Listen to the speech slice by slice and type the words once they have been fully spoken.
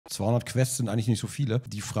200 Quests sind eigentlich nicht so viele.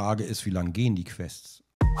 Die Frage ist, wie lang gehen die Quests?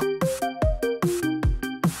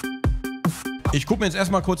 Ich gucke mir jetzt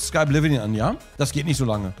erstmal kurz Skyblivion an, ja? Das geht nicht so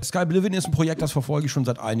lange. Skyblivion ist ein Projekt, das verfolge ich schon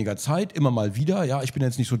seit einiger Zeit, immer mal wieder, ja? Ich bin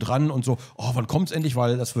jetzt nicht so dran und so, oh, wann kommt's endlich?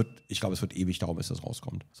 Weil das wird, ich glaube, es wird ewig dauern, bis das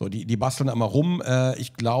rauskommt. So, die basteln immer rum.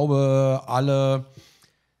 Ich glaube, alle,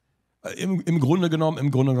 im Grunde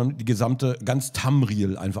genommen, die gesamte, ganz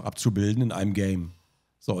Tamriel einfach abzubilden in einem Game.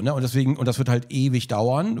 So, ne? Und deswegen, und das wird halt ewig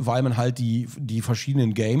dauern, weil man halt die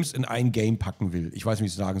verschiedenen Games in ein Game packen will. Ich weiß nicht, wie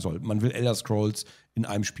ich es sagen soll. Man will Elder Scrolls in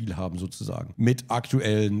einem Spiel haben, sozusagen. Mit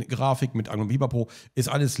aktuellen Grafik, mit Angel Bipapo. Ist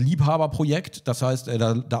alles Liebhaberprojekt. Das heißt,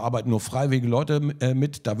 da arbeiten nur freiwillige Leute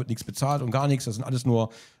mit. Da wird nichts bezahlt und gar nichts. Das sind alles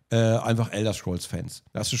nur einfach Elder Scrolls-Fans.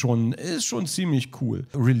 Das ist schon ziemlich cool.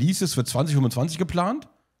 Releases für 2025 geplant.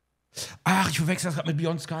 Ach, ich verwechsel das gerade mit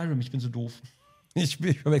Beyond Skyrim. Ich bin so doof. Ich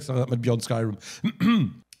verwechsel das mit Beyond Skyrim.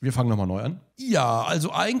 Wir fangen nochmal neu an. Ja,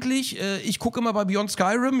 also eigentlich, ich gucke immer bei Beyond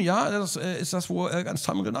Skyrim, ja, das ist das, wo ganz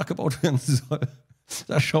Tamriel nachgebaut werden soll.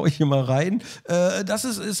 Da schaue ich hier mal rein. Das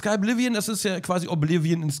ist Skyblivion, das ist ja quasi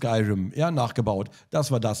Oblivion in Skyrim, ja, nachgebaut.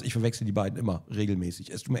 Das war das. Ich verwechsel die beiden immer regelmäßig.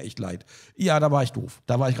 Es tut mir echt leid. Ja, da war ich doof.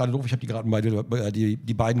 Da war ich gerade doof. Ich habe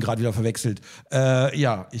die beiden gerade wieder verwechselt.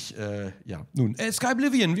 Nun,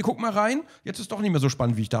 Skyblivion, wir gucken mal rein. Jetzt ist doch nicht mehr so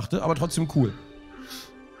spannend, wie ich dachte, aber trotzdem cool.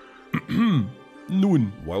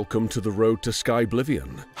 Nun. Welcome to the road to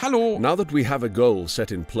Skyblivion. Hallo. Now that we have a goal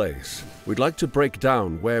set in place, we'd like to break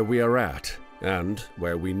down where we are at and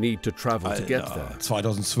where we need to travel to get there.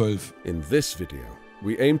 2012. In this video,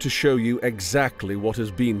 we aim to show you exactly what has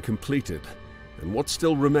been completed and what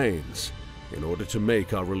still remains in order to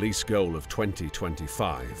make our release goal of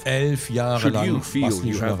 2025. 11 Jahre Should lang. you feel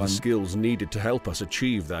you have the skills needed to help us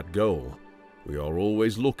achieve that goal, we are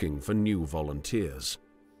always looking for new volunteers.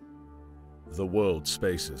 The world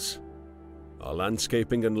spaces. Our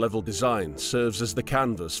landscaping and level design serves as the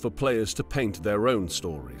canvas for players to paint their own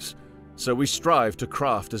stories, so we strive to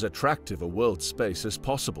craft as attractive a world space as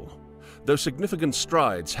possible. Though significant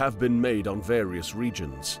strides have been made on various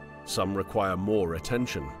regions, some require more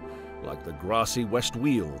attention, like the grassy West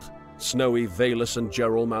Weald, snowy Valus and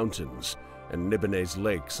Gerol Mountains, and Nibonese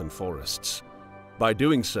lakes and forests. By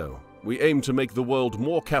doing so, we aim to make the world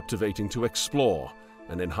more captivating to explore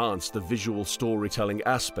and enhance the visual storytelling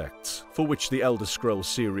aspects for which the Elder Scrolls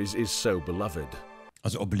series is so beloved.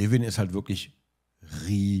 Also Oblivion ist halt wirklich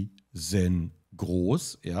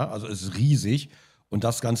riesengroß, ja, also es ist riesig. Und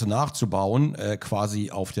das Ganze nachzubauen,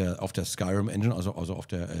 quasi auf der Skyrim Engine, also auf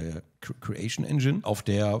der Creation Engine,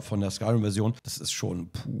 von der Skyrim-Version, das ist schon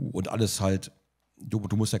puh. Und alles halt, du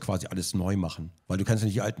musst ja quasi alles neu machen. Weil du kannst ja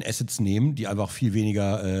nicht die alten Assets nehmen, die einfach viel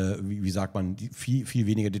weniger, wie sagt man, die viel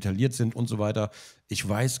weniger detailliert sind und so weiter. Ich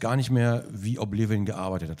weiß gar nicht mehr, wie Oblivion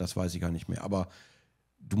gearbeitet hat, das weiß ich gar nicht mehr. Aber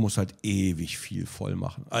du musst halt ewig viel voll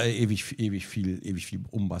machen. Ewig viel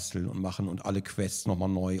umbasteln und machen und alle Quests nochmal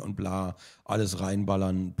neu und bla, alles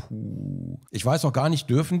reinballern. Puh. Ich weiß auch gar nicht,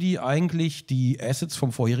 dürfen die eigentlich die Assets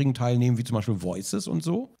vom vorherigen Teil nehmen, wie zum Beispiel Voices und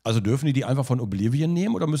so? Also dürfen die einfach von Oblivion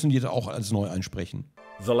nehmen oder müssen die das auch als neu einsprechen?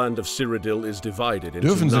 The land of Cyrodiil is divided into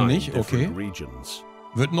dürfen sie 9 nicht? Okay. regions.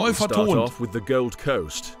 Wird neu vertont. Start off with the Gold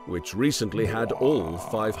Coast, which recently had all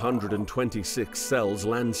 526 cells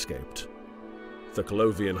landscaped. The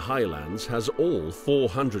Colovian Highlands has all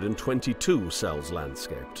 422 cells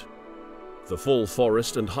landscaped. The Fall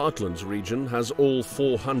Forest and Heartlands region has all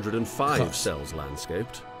 405 cells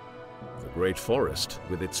landscaped. The Great Forest,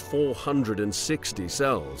 with its 460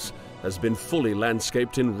 cells, has been fully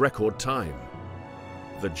landscaped in record time.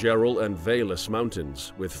 The Gerol and Valus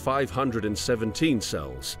Mountains, with 517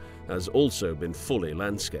 cells, has also been fully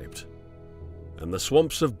landscaped. And the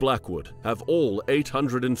swamps of Blackwood have all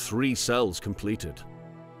 803 cells completed.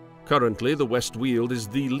 Currently, the West Weald is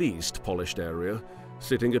the least polished area,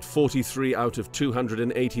 sitting at 43 out of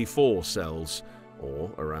 284 cells,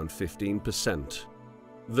 or around 15%.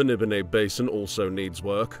 The Nibonese Basin also needs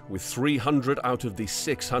work, with 300 out of the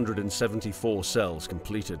 674 cells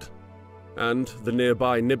completed. And the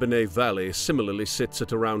nearby Nibonese Valley similarly sits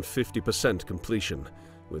at around 50% completion,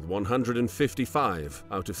 with 155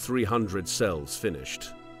 out of 300 cells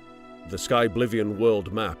finished. The Skyblivion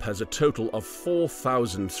world map has a total of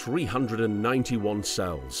 4,391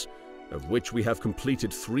 cells, of which we have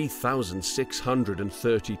completed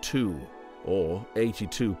 3,632, or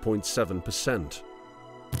 82.7%.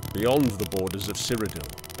 Beyond the borders of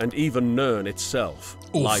Cyrodiil, and even Nirn itself,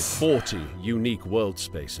 lie 40 unique world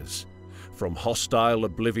spaces, from hostile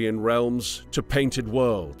Oblivion realms to painted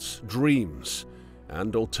worlds, dreams,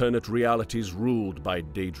 and alternate realities ruled by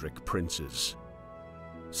Daedric princes.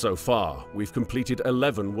 So far, we've completed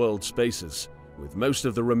 11 world spaces, with most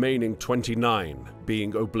of the remaining 29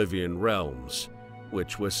 being Oblivion realms,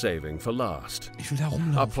 which we're saving for last. Ich will da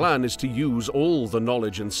rumlaufen. Our plan is to use all the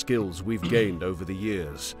knowledge and skills we've gained over the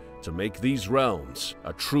years to make these realms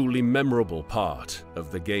a truly memorable part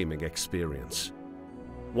of the gaming experience.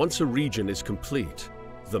 Once a region is complete,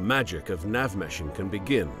 the magic of navmeshing can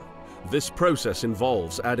begin. This process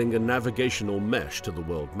involves adding a navigational mesh to the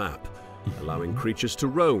world map, allowing creatures to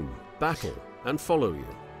roam, battle, and follow you.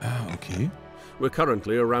 Ah, okay. We're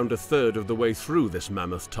currently around a third of the way through this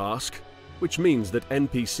mammoth task, which means that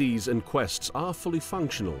NPCs and quests are fully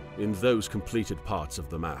functional in those completed parts of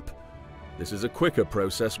the map. This is a quicker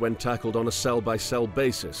process when tackled on a cell-by-cell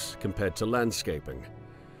basis compared to landscaping.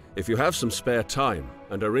 If you have some spare time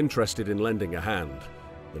and are interested in lending a hand,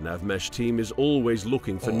 the Navmesh team is always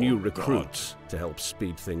looking for new recruits to help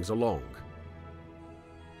speed things along.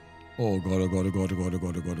 Oh God, oh God, oh God, oh God, oh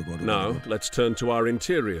God, oh God, oh God. Now, let's turn to our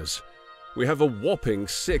interiors. We have a whopping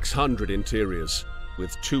 600 interiors,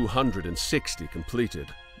 with 260 completed,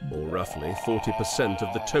 or roughly 40%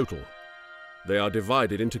 of the total. They are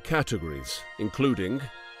divided into categories, including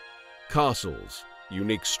castles,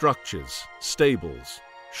 unique structures, stables,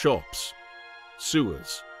 shops,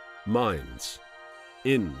 sewers, mines,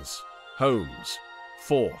 inns, homes,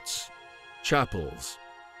 forts, chapels,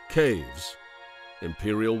 caves,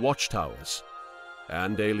 imperial watchtowers,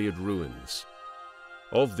 and alien ruins.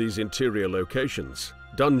 Of these interior locations,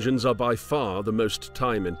 dungeons are by far the most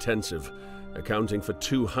time-intensive, accounting for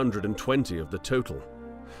 220 of the total.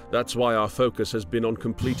 That's why our focus has been on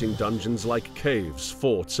completing dungeons like caves,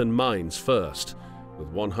 forts, and mines first, with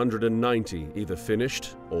 190 either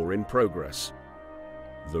finished or in progress.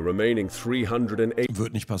 The remaining 308...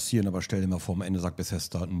 Wird nicht passieren, aber stell dir mal vor, am Ende sagt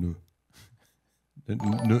Bethesda, nö.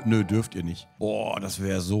 Nö, dürft ihr nicht. Boah, das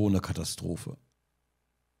wäre so eine Katastrophe.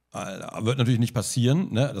 Alter, wird natürlich nicht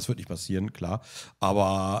passieren, ne? Das wird nicht passieren, klar.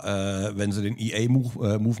 Aber wenn sie den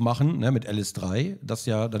EA-Move machen, ne, mit LS3, das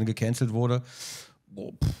ja dann gecancelt wurde,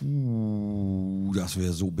 oh, das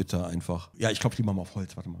wäre so bitter einfach. Ja, ich klopfe die mal auf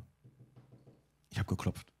Holz, warte mal. Ich habe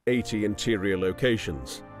geklopft. 80 interior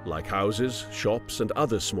locations, like houses, shops, and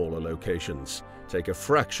other smaller locations, take a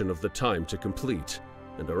fraction of the time to complete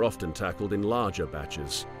and are often tackled in larger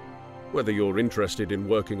batches. Whether you're interested in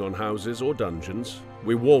working on houses or dungeons,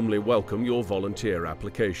 we warmly welcome your volunteer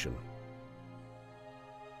application.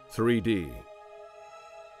 3D.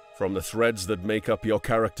 From the threads that make up your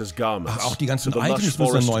character's garments, auch die ganzen to the lush Items müssen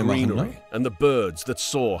forest wir neu machen, greenery, ne? and the birds that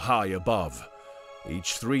soar high above.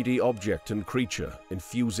 Each 3D object and creature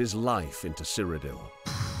infuses life into Cyrodiil.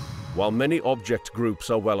 While many object groups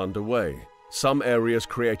are well underway, some areas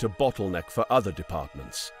create a bottleneck for other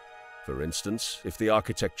departments. For instance, if the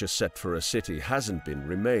architecture set for a city hasn't been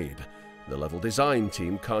remade, the level design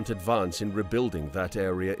team can't advance in rebuilding that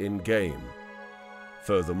area in-game.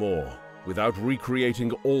 Furthermore, without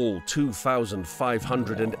recreating all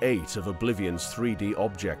 2,508 of Oblivion's 3D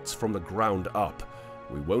objects from the ground up,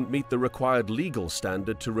 we won't meet the required legal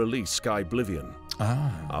standard to release Skyblivion.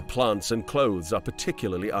 Our plants and clothes are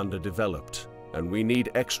particularly underdeveloped, and we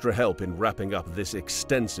need extra help in wrapping up this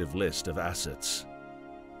extensive list of assets.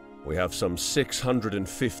 We have some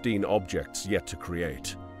 615 objects yet to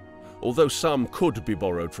create. Although some could be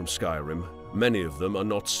borrowed from Skyrim, many of them are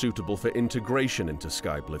not suitable for integration into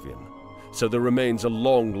Skyblivion, so there remains a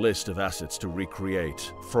long list of assets to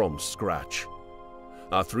recreate from scratch.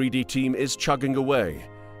 Our 3D team is chugging away,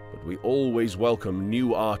 but we always welcome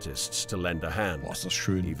new artists to lend a hand, Boah, ist das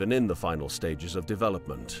schön. even in the final stages of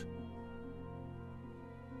development.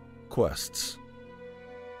 Quests.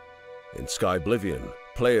 In Skyblivion,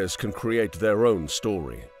 players can create their own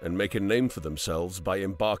story and make a name for themselves by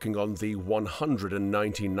embarking on the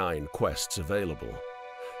 199 quests available.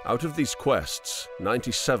 Out of these quests,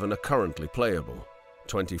 97 are currently playable,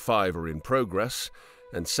 25 are in progress,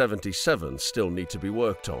 and 77 still need to be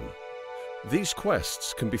worked on. These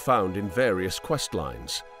quests can be found in various quest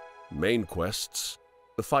lines. Main quests,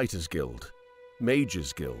 the Fighters Guild,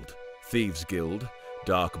 Mages Guild, Thieves Guild,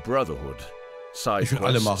 Dark Brotherhood, side Ich will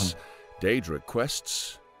alle quests, machen. Daedric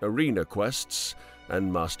quests, Arena quests,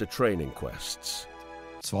 and Master Training quests.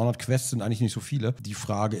 200 Quests sind eigentlich nicht so viele. Die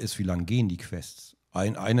Frage ist, wie lang gehen die Quests?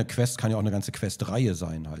 Eine Quest kann ja auch eine ganze Questreihe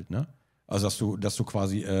sein halt, ne? Also dass du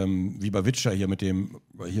quasi, wie bei Witcher hier mit dem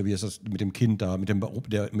Kind da, mit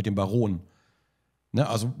dem Baron. Ne?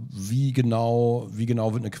 Also wie genau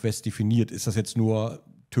wird eine Quest definiert? Ist das jetzt nur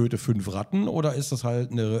töte 5 Ratten oder ist das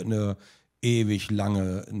halt eine ewig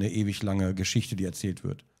lange Geschichte, die erzählt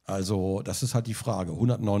wird? Also das ist halt die Frage.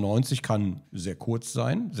 199 kann sehr kurz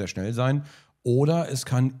sein, sehr schnell sein Oder es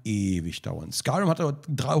kann ewig dauern. Skyrim hatte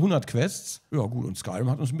 300 Quests. Ja gut, und Skyrim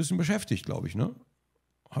hat uns ein bisschen beschäftigt, glaube ich, ne?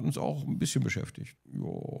 Hat uns auch ein bisschen beschäftigt.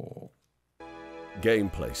 Jo.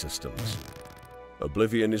 Gameplay systems.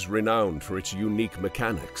 Oblivion is renowned for its unique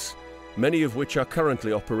mechanics, many of which are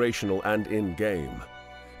currently operational and in-game.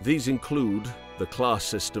 These include the class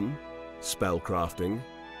system, spellcrafting,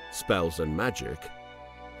 spells and magic,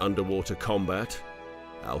 underwater combat,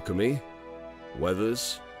 alchemy,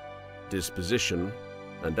 weathers, disposition,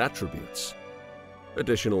 and attributes.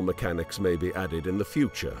 Additional mechanics may be added in the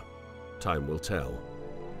future. Time will tell.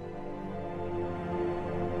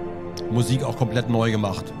 Musik auch komplett neu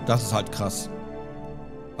gemacht. Das ist halt krass.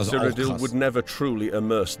 Also auch Cyrodiil krass. would never truly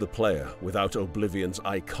immerse the player without Oblivion's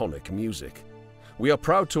iconic music. We are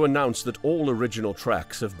proud to announce that all original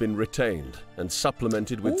tracks have been retained and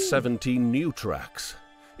supplemented with 17 new tracks.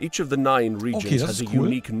 Each of the 9 regions has a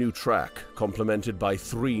unique new track, complemented by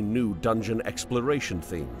 3 new dungeon exploration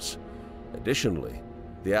themes. Additionally,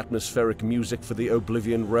 the atmospheric music for the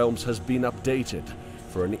Oblivion realms has been updated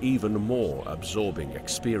for an even more absorbing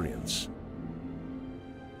experience.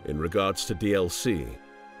 In regards to DLC,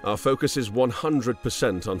 our focus is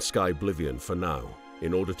 100% on Skyblivion for now,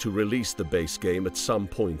 in order to release the base game at some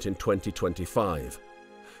point in 2025.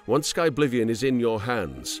 Once Skyblivion is in your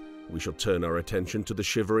hands, we shall turn our attention to the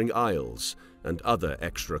Shivering Isles and other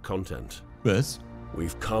extra content. Was?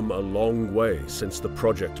 We've come a long way since the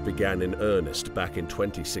project began in earnest back in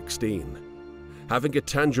 2016. Having a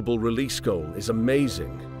tangible release goal is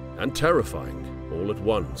amazing and terrifying all at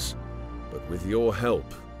once, but with your help,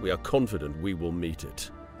 we are confident we will meet it.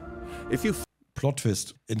 If you Plot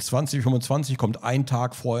Twist. In 2025 kommt ein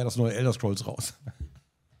Tag vorher das neue Elder Scrolls raus.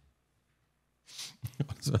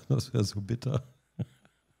 Das wäre so bitter.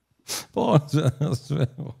 Boah, das wär,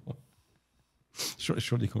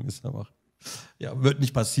 Entschuldigung, ist einfach. Ja, wird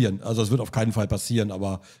nicht passieren. Also es wird auf keinen Fall passieren,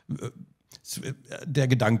 aber der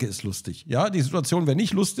Gedanke ist lustig. Ja, die Situation wäre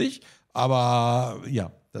nicht lustig, aber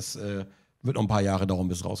ja, das wird noch ein paar Jahre dauern,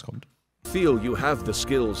 bis es rauskommt. Feel you have the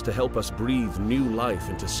skills to help us breathe new life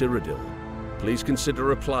into Cyrodiil, please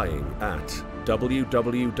consider applying at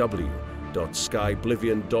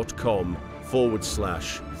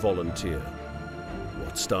www.skyblivion.com/volunteer.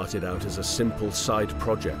 What started out as a simple side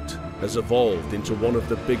project has evolved into one of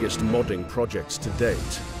the biggest modding projects to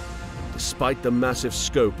date. Despite the massive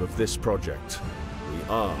scope of this project, we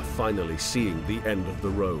are finally seeing the end of the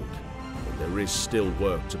road, and there is still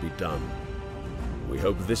work to be done. We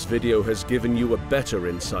hope this video has given you a better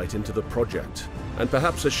insight into the project, and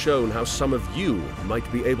perhaps has shown how some of you might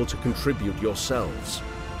be able to contribute yourselves.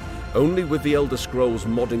 Only with the Elder Scrolls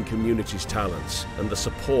modding community's talents and the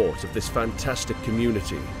support of this fantastic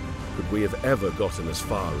community could we have ever gotten as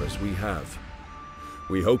far as we have.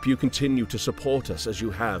 We hope you continue to support us as you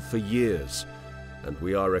have for years, and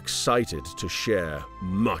we are excited to share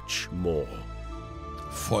much more.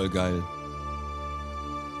 Voll geil.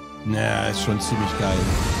 Na, ist schon ziemlich geil.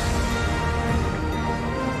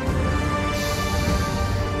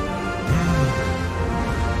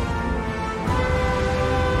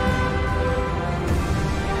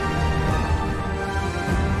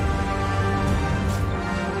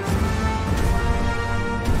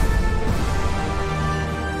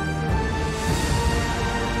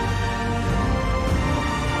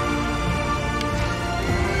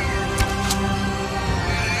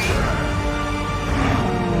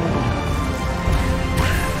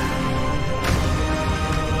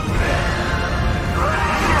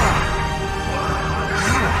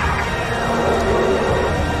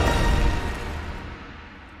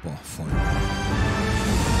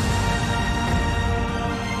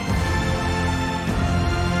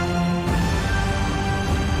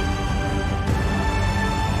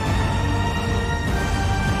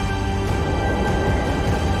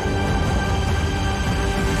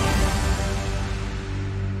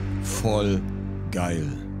 Voll geil.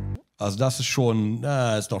 Also das ist schon,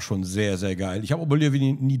 ist doch schon sehr, sehr geil. Ich habe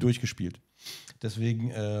Oblivion nie durchgespielt. Deswegen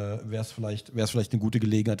wäre es vielleicht eine gute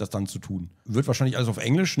Gelegenheit, das dann zu tun. Wird wahrscheinlich alles auf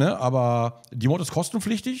Englisch, ne? Aber die Mod ist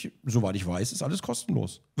kostenpflichtig. Soweit ich weiß, ist alles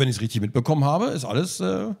kostenlos. Wenn ich es richtig mitbekommen habe, ist alles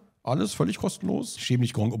völlig kostenlos.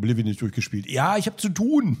 Schämlich Gronkh Oblivion nicht durchgespielt. Ja, ich habe zu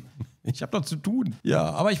tun. Ich habe da zu tun.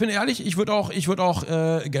 Ja, aber ich bin ehrlich, ich würde auch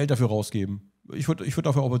Geld dafür rausgeben. Ich würde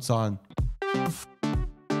dafür auch bezahlen.